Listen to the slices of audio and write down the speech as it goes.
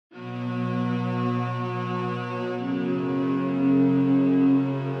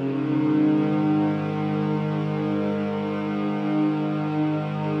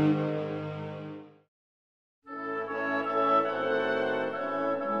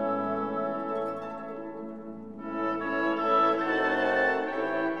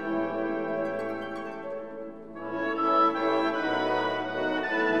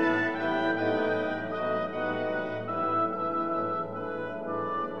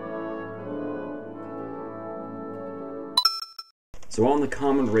So on the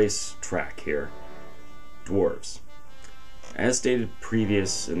common race track here, Dwarves. As stated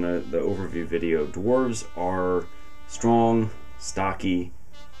previous in the overview video, Dwarves are strong, stocky,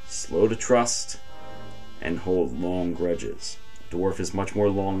 slow to trust, and hold long grudges. Dwarf is much more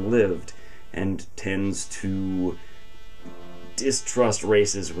long-lived and tends to distrust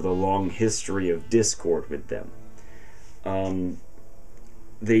races with a long history of discord with them.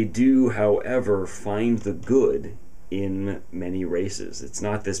 They do, however, find the good in many races. It's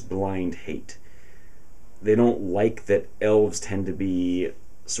not this blind hate. They don't like that elves tend to be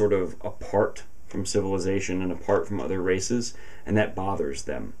sort of apart from civilization and apart from other races, and that bothers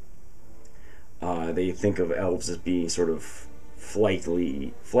them. They think of elves as being sort of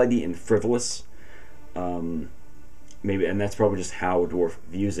flighty and frivolous. Maybe, and that's probably just how a dwarf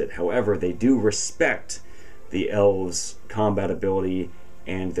views it. However, they do respect the elves' combat ability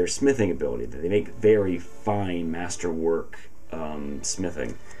and their smithing ability. They make very fine masterwork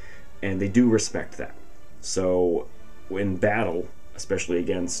smithing, and they do respect that. So, in battle, especially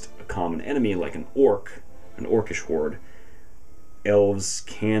against a common enemy like an orc, an orcish horde, elves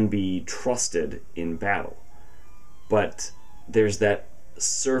can be trusted in battle. But there's that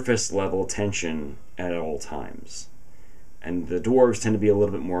surface level tension at all times. And the dwarves tend to be a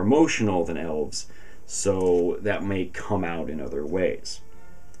little bit more emotional than elves, so that may come out in other ways.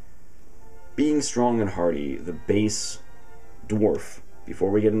 Being strong and hardy, the base dwarf, before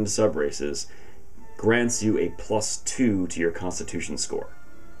we get into subraces, grants you a +2 to your constitution score,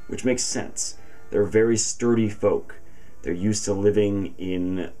 which makes sense. They're very sturdy folk. They're used to living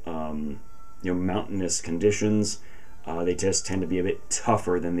in mountainous conditions. They just tend to be a bit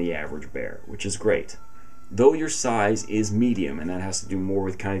tougher than the average bear, which is great. Though your size is medium, and that has to do more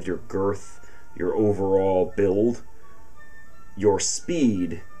with kind of your girth, your overall build, your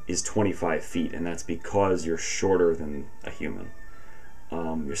speed is 25 feet, and that's because you're shorter than a human.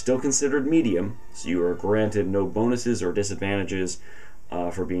 You're still considered medium, so you are granted no bonuses or disadvantages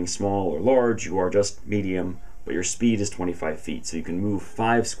for being small or large. You are just medium, but your speed is 25 feet, so you can move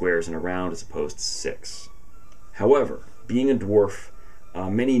 5 squares in a round as opposed to 6. However, being a dwarf,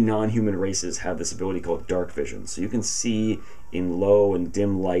 many non-human races have this ability called dark vision, so you can see in low and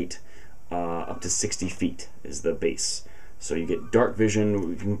dim light up to 60 feet is the base. So you get dark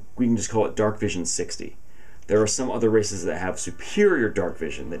vision, we can just call it dark vision 60. There are some other races that have superior dark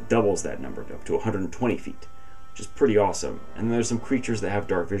vision that doubles that number up to 120 feet, which is pretty awesome. And then there's some creatures that have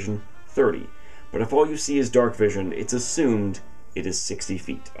dark vision 30. But if all you see is dark vision, it's assumed it is 60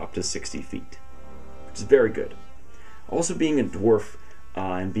 feet, up to 60 feet, which is very good. Also, being a dwarf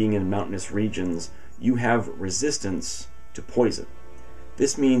and being in mountainous regions, you have resistance to poison.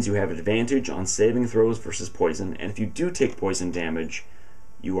 This means you have advantage on saving throws versus poison, and if you do take poison damage,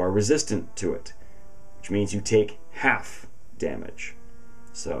 you are resistant to it, which means you take half damage.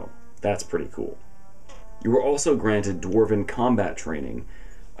 So that's pretty cool. You were also granted Dwarven combat training,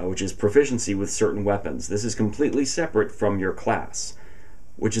 which is proficiency with certain weapons. This is completely separate from your class,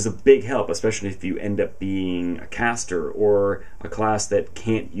 which is a big help, especially if you end up being a caster or a class that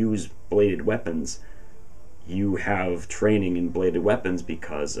can't use bladed weapons. You have training in bladed weapons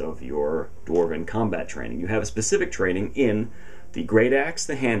because of your Dwarven combat training. You have a specific training in the great axe,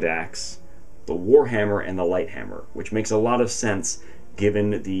 the hand axe, the warhammer, and the light hammer, which makes a lot of sense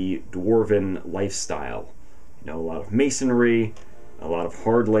given the Dwarven lifestyle. You know, a lot of masonry, a lot of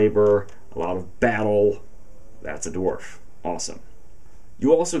hard labor, a lot of battle. That's a dwarf. Awesome.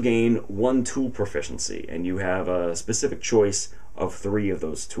 You also gain 1 tool proficiency, and you have a specific choice of 3 of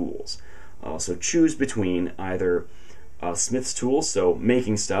those tools. So choose between either smith's tools, so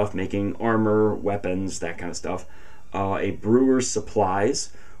making stuff, making armor, weapons, that kind of stuff, a brewer's supplies,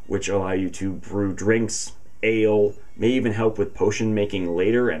 which allow you to brew drinks, ale, may even help with potion making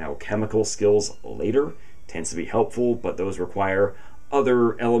later and alchemical skills later. Tends to be helpful, but those require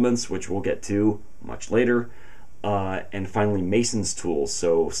other elements, which we'll get to much later. And finally, mason's tools,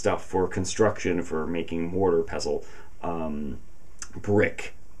 so stuff for construction, for making mortar, pestle,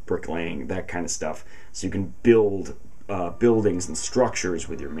 bricklaying, that kind of stuff. So you can build buildings and structures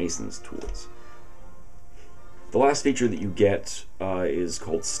with your mason's tools. The last feature that you get is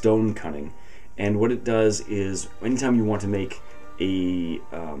called stone cunning, and what it does is anytime you want to make a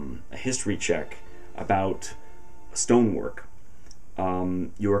history check about stonework,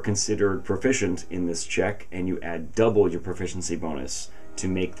 you are considered proficient in this check, and you add double your proficiency bonus to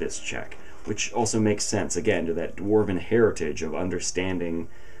make this check, which also makes sense, again, to that dwarven heritage of understanding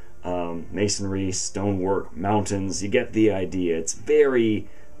masonry, stonework, mountains. You get the idea. It's very,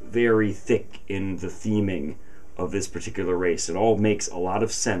 very thick in the theming of this particular race. It all makes a lot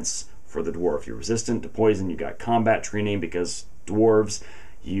of sense for the dwarf. You're resistant to poison, you got combat training because dwarves,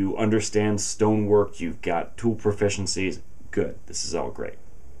 you understand stonework, you've got tool proficiencies. Good, this is all great.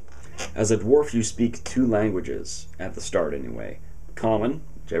 As a dwarf, you speak 2 languages, at the start anyway. Common,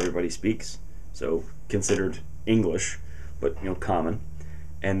 which everybody speaks, so considered English, but common.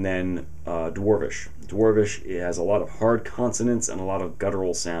 And then Dwarvish. Dwarvish has a lot of hard consonants and a lot of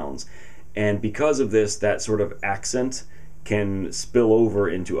guttural sounds. And because of this, that sort of accent can spill over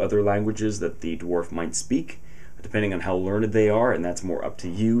into other languages that the dwarf might speak, depending on how learned they are, and that's more up to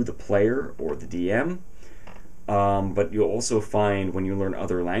you, the player, or the DM. But you'll also find when you learn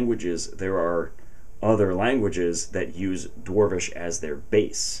other languages, there are other languages that use Dwarvish as their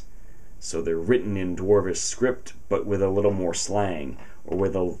base. So they're written in Dwarvish script, but with a little more slang, or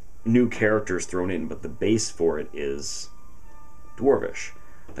with new characters thrown in, but the base for it is Dwarvish.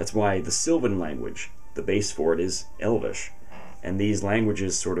 That's why the Sylvan language, the base for it is Elvish. And these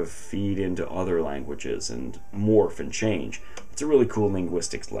languages sort of feed into other languages and morph and change. It's a really cool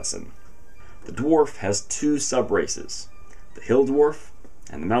linguistics lesson. The dwarf has 2 sub-races, the hill dwarf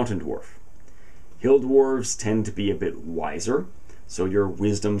and the mountain dwarf. Hill dwarves tend to be a bit wiser, so your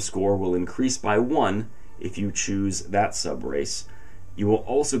wisdom score will increase by 1 if you choose that sub-race. You will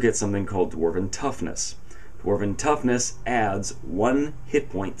also get something called Dwarven Toughness. Dwarven Toughness adds 1 hit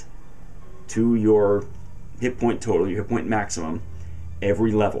point to your hit point total, your hit point maximum,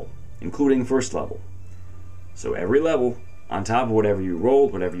 every level, including first level. So every level, on top of whatever you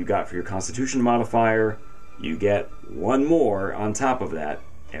rolled, whatever you got for your Constitution modifier, you get 1 more on top of that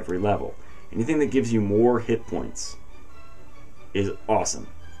every level. Anything that gives you more hit points is awesome,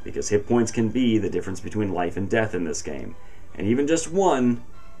 because hit points can be the difference between life and death in this game. And even just 1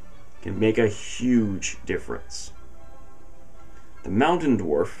 can make a huge difference. The Mountain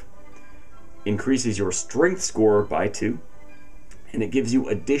Dwarf increases your strength score by 2, and it gives you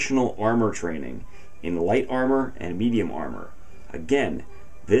additional armor training in light armor and medium armor. Again,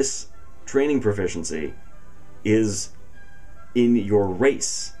 this training proficiency is in your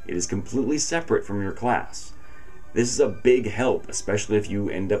race. It is completely separate from your class. This is a big help, especially if you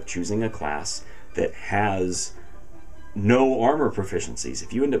end up choosing a class that has no armor proficiencies.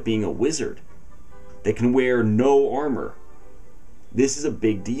 If you end up being a wizard that can wear no armor, this is a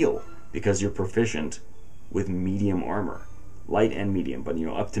big deal because you're proficient with medium armor, light and medium, but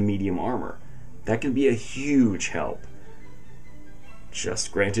up to medium armor. That can be a huge help,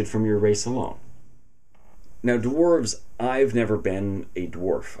 just granted from your race alone. Now, dwarves, I've never been a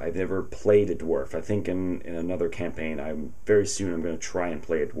dwarf. I've never played a dwarf. I think in another campaign, very soon I'm going to try and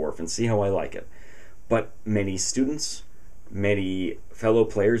play a dwarf and see how I like it. But many students, many fellow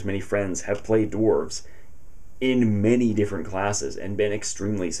players, many friends have played dwarves in many different classes and been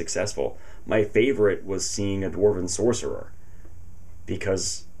extremely successful. My favorite was seeing a dwarven sorcerer,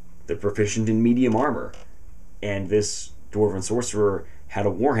 because they're proficient in medium armor, and this dwarven sorcerer had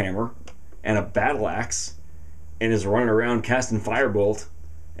a warhammer and a battle axe and is running around casting firebolt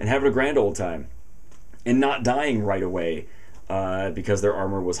and having a grand old time and not dying right away because their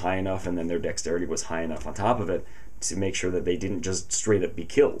armor was high enough and then their dexterity was high enough on top of it to make sure that they didn't just straight up be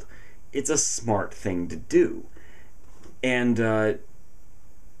killed. It's a smart thing to do. And I'm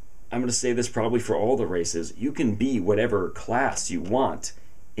going to say this probably for all the races. You can be whatever class you want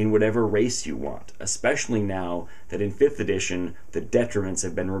in whatever race you want, especially now that in 5th edition the detriments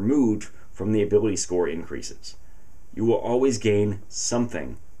have been removed from the ability score increases. You will always gain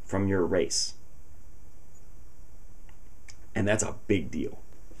something from your race. And that's a big deal.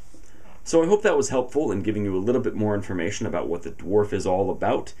 So I hope that was helpful in giving you a little bit more information about what the dwarf is all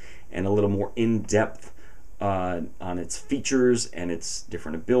about, and a little more in-depth on its features and its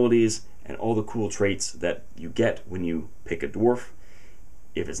different abilities and all the cool traits that you get when you pick a dwarf.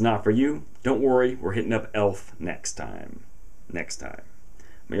 If it's not for you, don't worry, we're hitting up elf next time.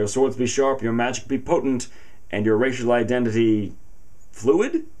 May your swords be sharp, your magic be potent, and your racial identity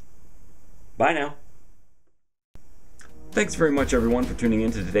fluid? Bye now. Thanks very much, everyone, for tuning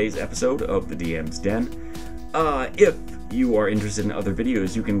in to today's episode of The DM's Den. If you are interested in other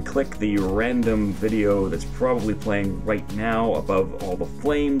videos, you can click the random video that's probably playing right now above all the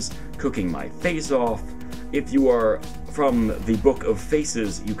flames, cooking my face off. If you are from the Book of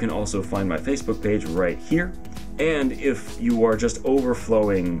Faces, you can also find my Facebook page right here. And if you are just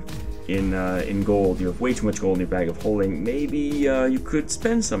overflowing in gold, you have way too much gold in your bag of holding, maybe you could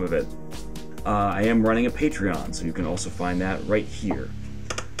spend some of it. I am running a Patreon, so you can also find that right here.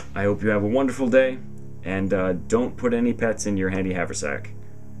 I hope you have a wonderful day, and don't put any pets in your handy haversack.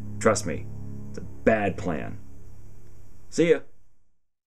 Trust me, it's a bad plan. See ya!